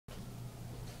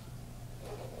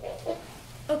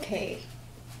Okay,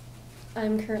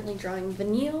 I'm currently drawing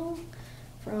Vanille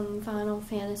from Final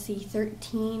Fantasy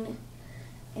XIII,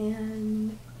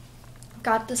 and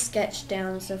got the sketch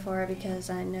down so far because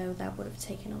I know that would have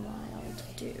taken a while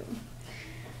to do.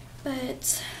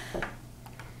 But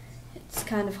it's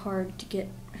kind of hard to get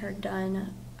her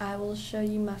done. I will show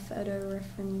you my photo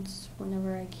reference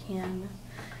whenever I can,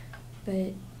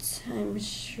 but I'm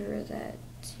sure that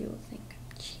you'll think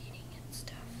I'm cheating and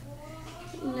stuff.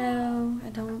 No, I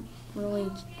don't really.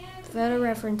 Photo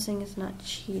referencing is not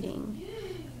cheating,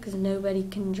 because nobody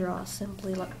can draw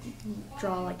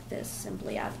like this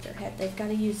simply out of their head. They've got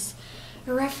to use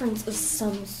a reference of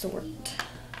some sort,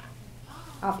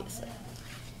 obviously.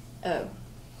 Oh,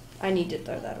 I need to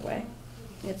throw that away.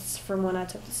 It's from when I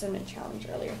took the cinnamon challenge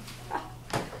earlier.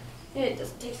 It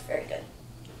doesn't taste very good.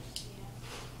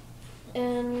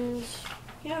 And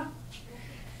yeah,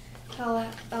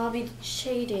 I'll be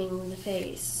shading the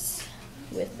face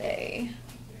with a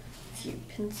few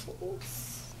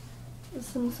pencils of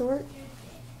some sort,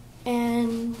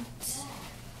 and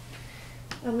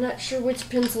I'm not sure which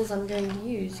pencils I'm going to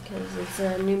use because it's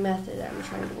a new method that I'm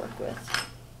trying to work with.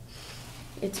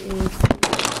 It is,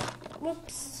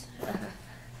 whoops,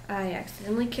 I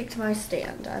accidentally kicked my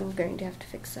stand. I'm going to have to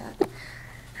fix that.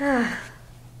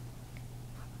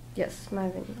 Yes, my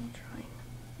Vanille drawing.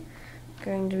 I'm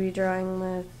going to be drawing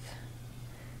with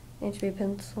HB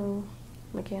pencil,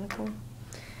 mechanical.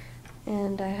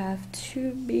 And I have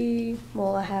 2B,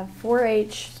 well, I have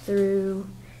 4H through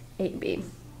 8B.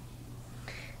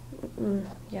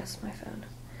 Yes, my phone.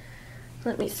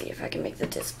 Let me see if I can make the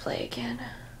display again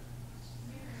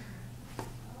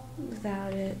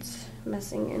without it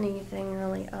messing anything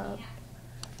really up.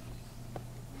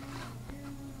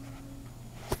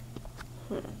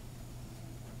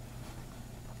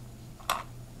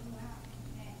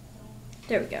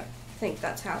 There we go. I think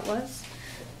that's how it was.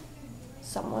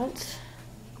 Somewhat.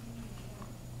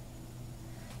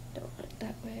 Don't want it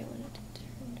that way. I want it to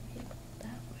turn to be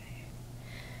that way.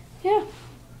 Yeah.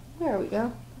 There we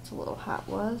go. That's a little how it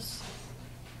was.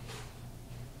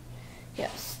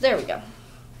 Yes. There we go.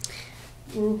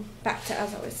 Back to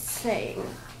as I was saying.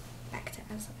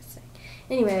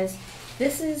 Anyways,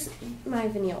 this is my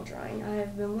Vanille drawing.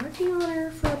 I've been working on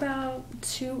her for about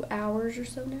 2 hours or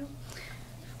so now.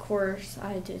 Of course,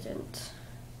 I didn't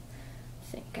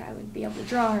think I would be able to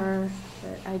draw her,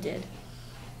 but I did.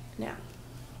 Now,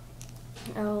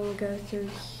 I'll go through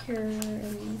here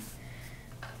and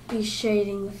be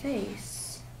shading the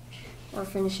face, or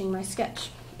finishing my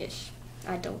sketch-ish.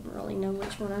 I don't really know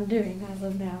which one I'm doing as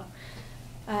of now.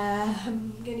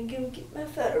 I'm gonna go get my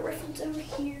photo reference over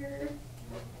here.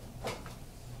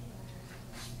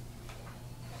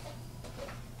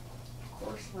 Of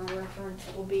course, my reference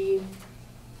will be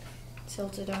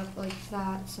tilted up like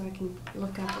that so I can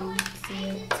look up and see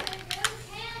it.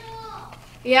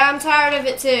 Yeah, I'm tired of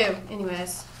it too.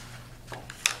 Anyways.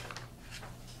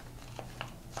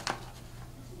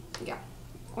 Yeah,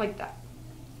 like that.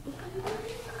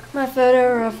 My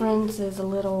photo reference is a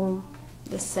little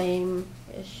the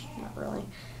same-ish, not really.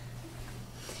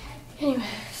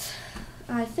 Anyways,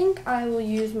 I think I will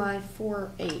use my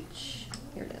 4H.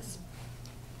 Here it is.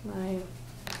 My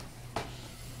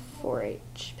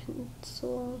 4H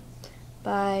pencil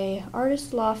by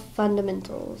Artist Loft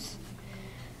Fundamentals.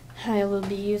 I will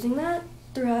be using that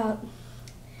throughout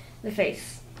the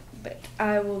face, but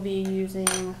I will be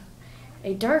using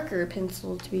a darker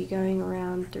pencil to be going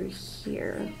around through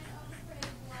here,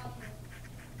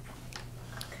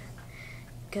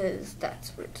 because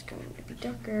that's where it's going to be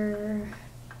darker.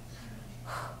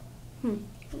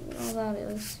 All that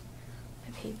is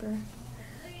my paper.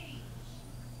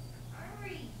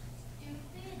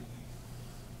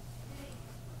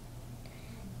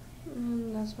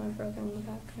 That's my brother in the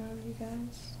background, you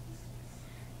guys.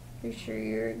 Pretty sure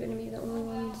you're gonna be the only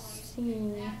ones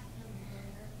seeing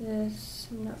this.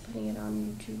 I'm not putting it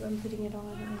on YouTube, I'm putting it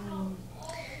on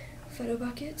Photo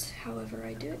Bucket, however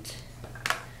I do it.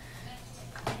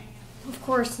 Of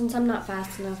course, since I'm not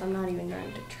fast enough, I'm not even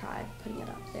going to try putting it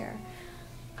up there.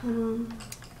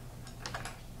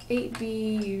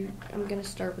 8B, I'm gonna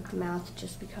start with the mouth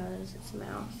just because it's a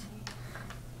mouth.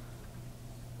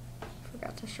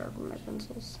 Forgot to sharpen my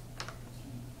pencils.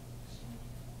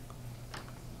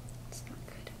 It's not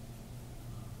good.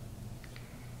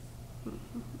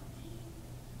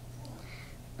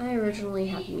 I originally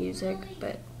had music,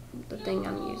 but the thing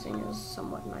I'm using is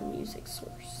somewhat my music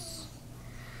source.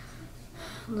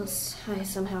 Unless I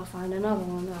somehow find another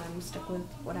one, I'm stuck with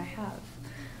what I have.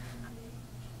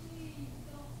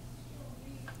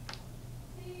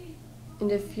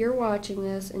 And if you're watching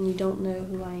this and you don't know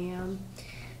who I am,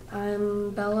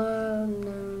 I'm Bella,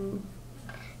 known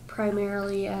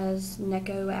primarily as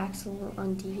Neko Axel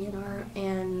on DeviantArt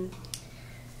and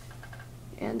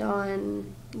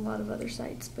on a lot of other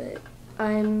sites, but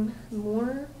I'm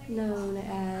more known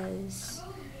as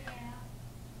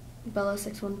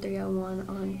Bella61301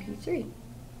 on P3.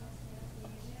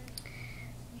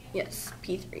 Yes,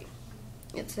 P3.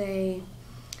 It's a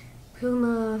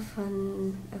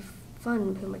fun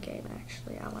Puma game,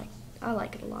 actually. I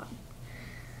like it a lot.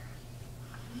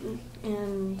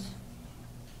 And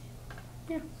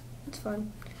yeah, it's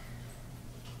fun.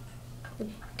 The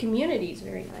community is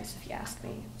very nice, if you ask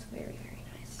me. It's very, very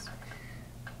nice.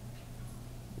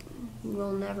 You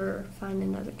will never find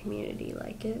another community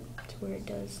like it, to where it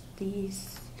does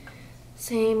these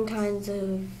same kinds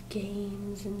of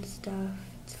games and stuff.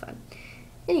 It's fun.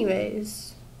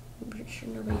 Anyways, I'm pretty sure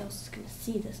nobody else is going to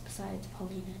see this besides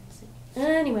Paulina.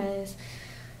 Anyways,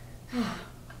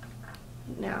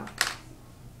 now,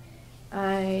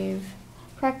 I've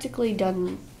practically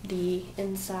done the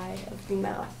inside of the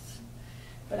mouth,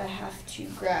 but I have to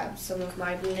grab some of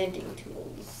my blending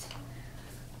tools.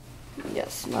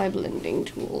 Yes, my blending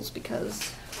tools,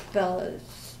 because Bella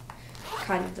is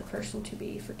kind of the person to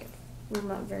be forgetful. Well,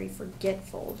 not very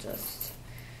forgetful, just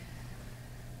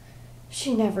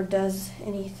she never does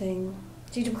anything.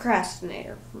 She's a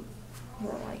procrastinator,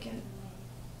 more like it.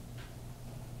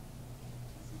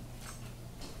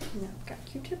 Now I've got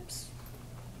Q-tips.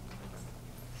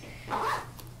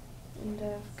 And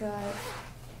I've got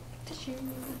tissue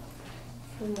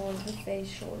for more of the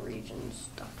facial region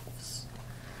stuffs.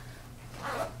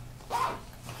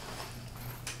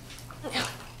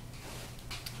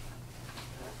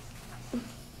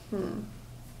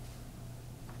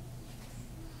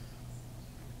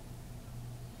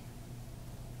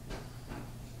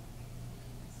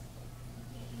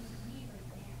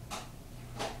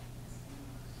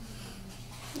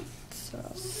 So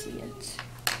I'll see it.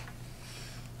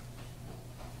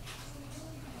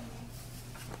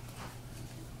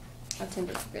 I tend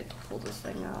to forget to pull this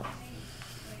thing out.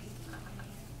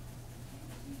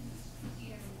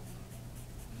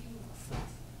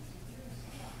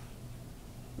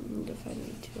 And if I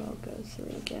need to, I'll go through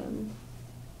it again.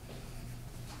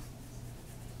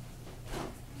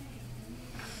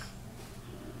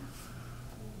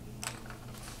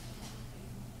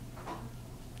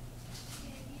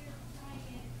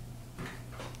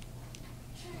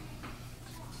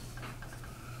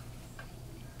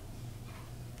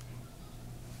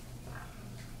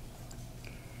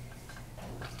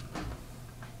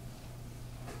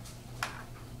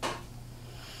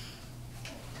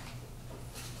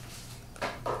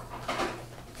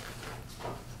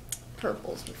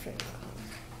 Purple's my favorite color.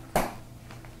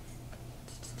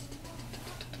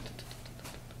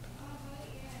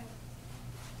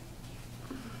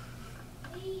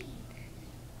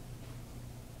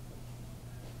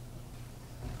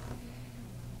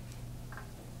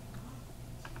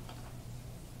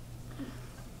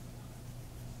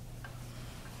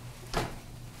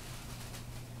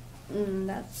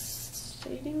 That's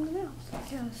shading the mouth, I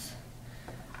guess.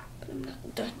 But I'm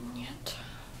not done yet.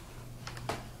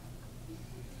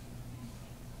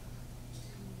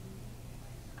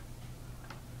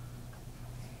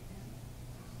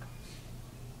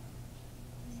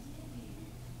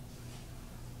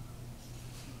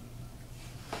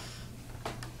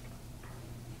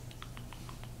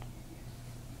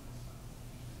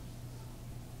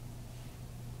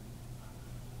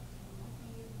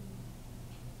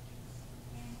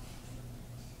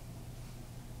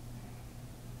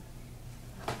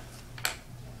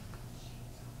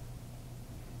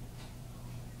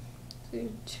 Do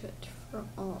it for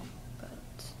all,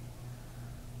 but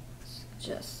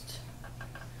suggest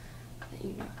that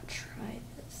you not try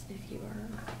this if you are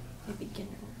a beginner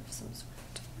of some sort.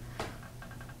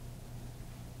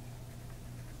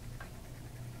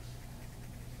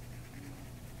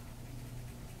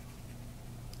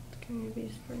 It's going to be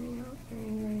spreading out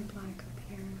very, very black up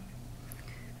here.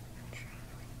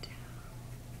 Traveling down.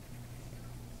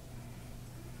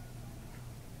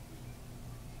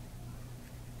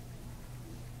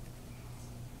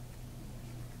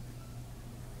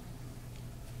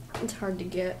 It's hard to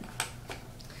get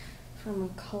from a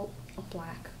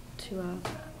black to a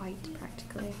white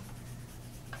practically.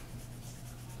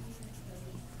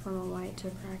 From a white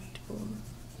to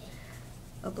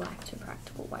a black to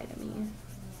practical white, I mean.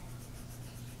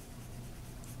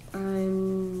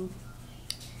 I'm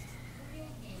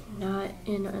not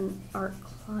in an art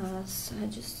class, I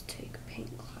just take a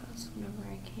paint class whenever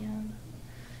I can.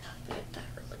 But that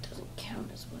really doesn't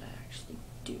count as what I actually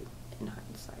do in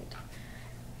hindsight.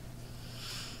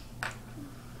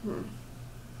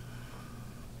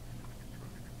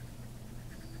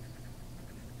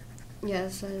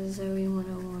 Yes, that is Zoe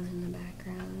 101 in the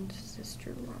background.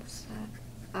 Sister loves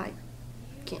that. I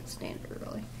can't stand her,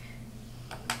 really.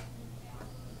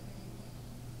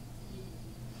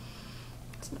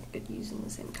 It's not good using the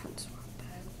same console,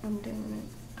 but I'm doing it.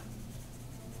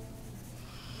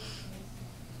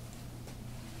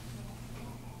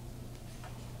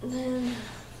 Then,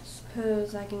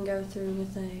 suppose I can go through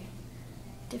with a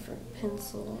different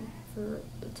pencil for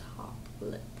the top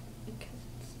lip,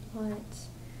 because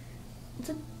it's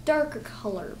a darker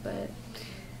color, but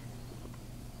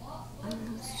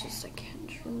it's just I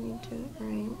can't really do it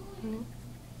right. And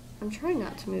I'm trying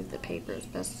not to move the paper as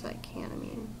best as I can. I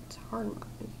mean, it's hard not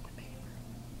moving the paper.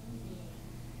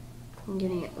 I'm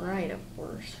getting it right, of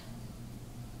course.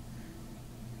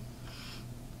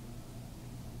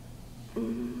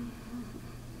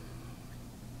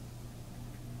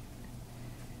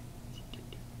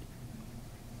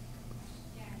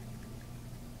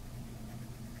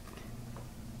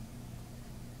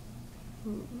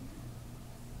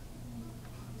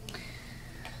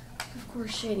 Of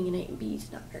course, shading an 8B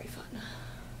is not very fun,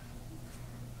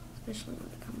 especially when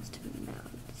it comes to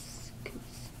mouths,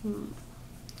 because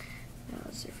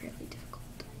mouths are fairly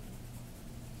difficult,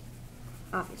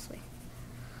 obviously.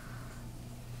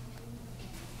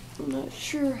 I'm not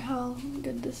sure how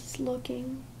good this is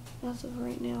looking as of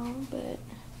right now, but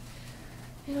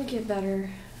it'll get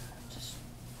better. Just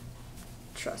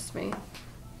trust me,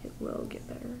 it will get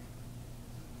better.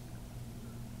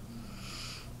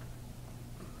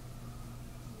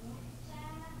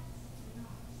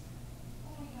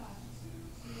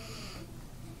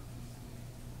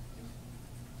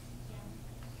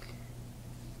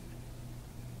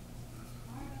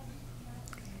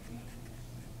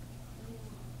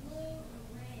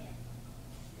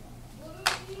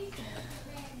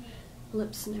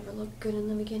 Lips never look good in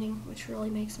the beginning, which really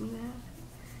makes me mad,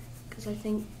 because I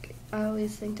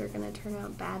always think they're gonna turn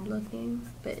out bad looking,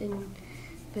 but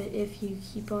if you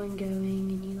keep on going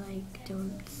and you like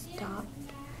don't stop,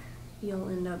 you'll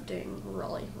end up doing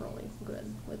really, really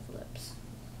good with lips.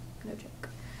 No joke.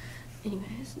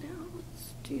 Anyways, now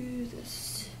let's do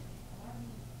this.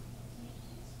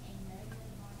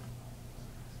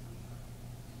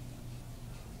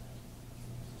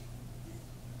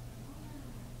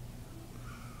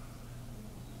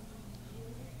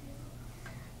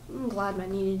 I'm glad my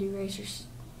kneaded eraser's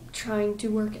trying to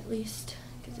work at least,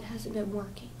 because it hasn't been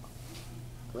working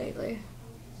lately.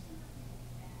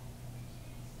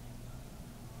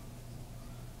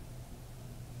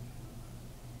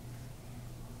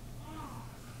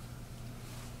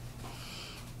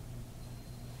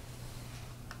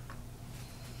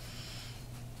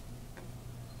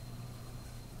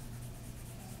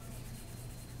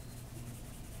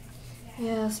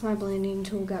 Yes, my blending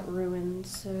tool got ruined,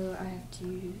 so I have to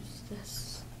use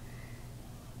this.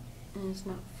 And it's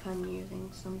not fun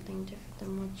using something different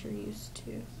than what you're used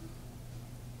to.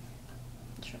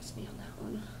 Trust me on that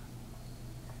one.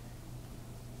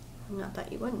 Not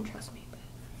that you wouldn't trust me, but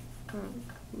I'm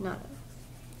not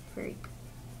the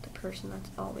person that's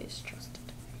always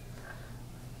trusted.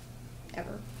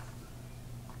 Ever.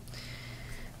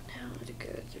 Now to go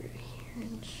through here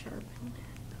and sharpen it.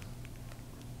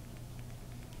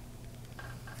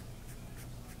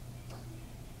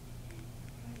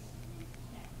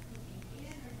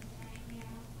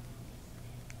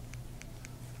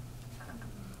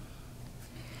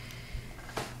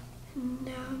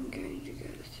 Now I'm going to go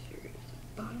through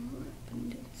the bottom lip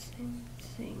and do the same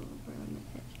thing around the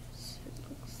edges. It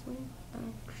looks like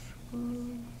actual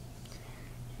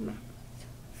mouth.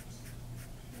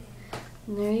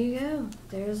 And there you go.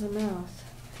 There's a mouth.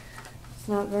 It's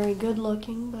not very good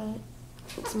looking, but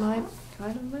it's my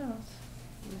kind of mouth,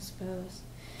 I suppose.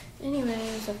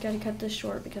 Anyways, I've got to cut this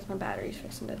short because my battery's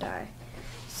fixing to die.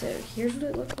 So here's what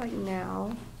it looks like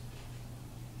now.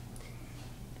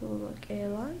 It will look a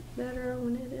lot better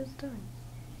when it is done.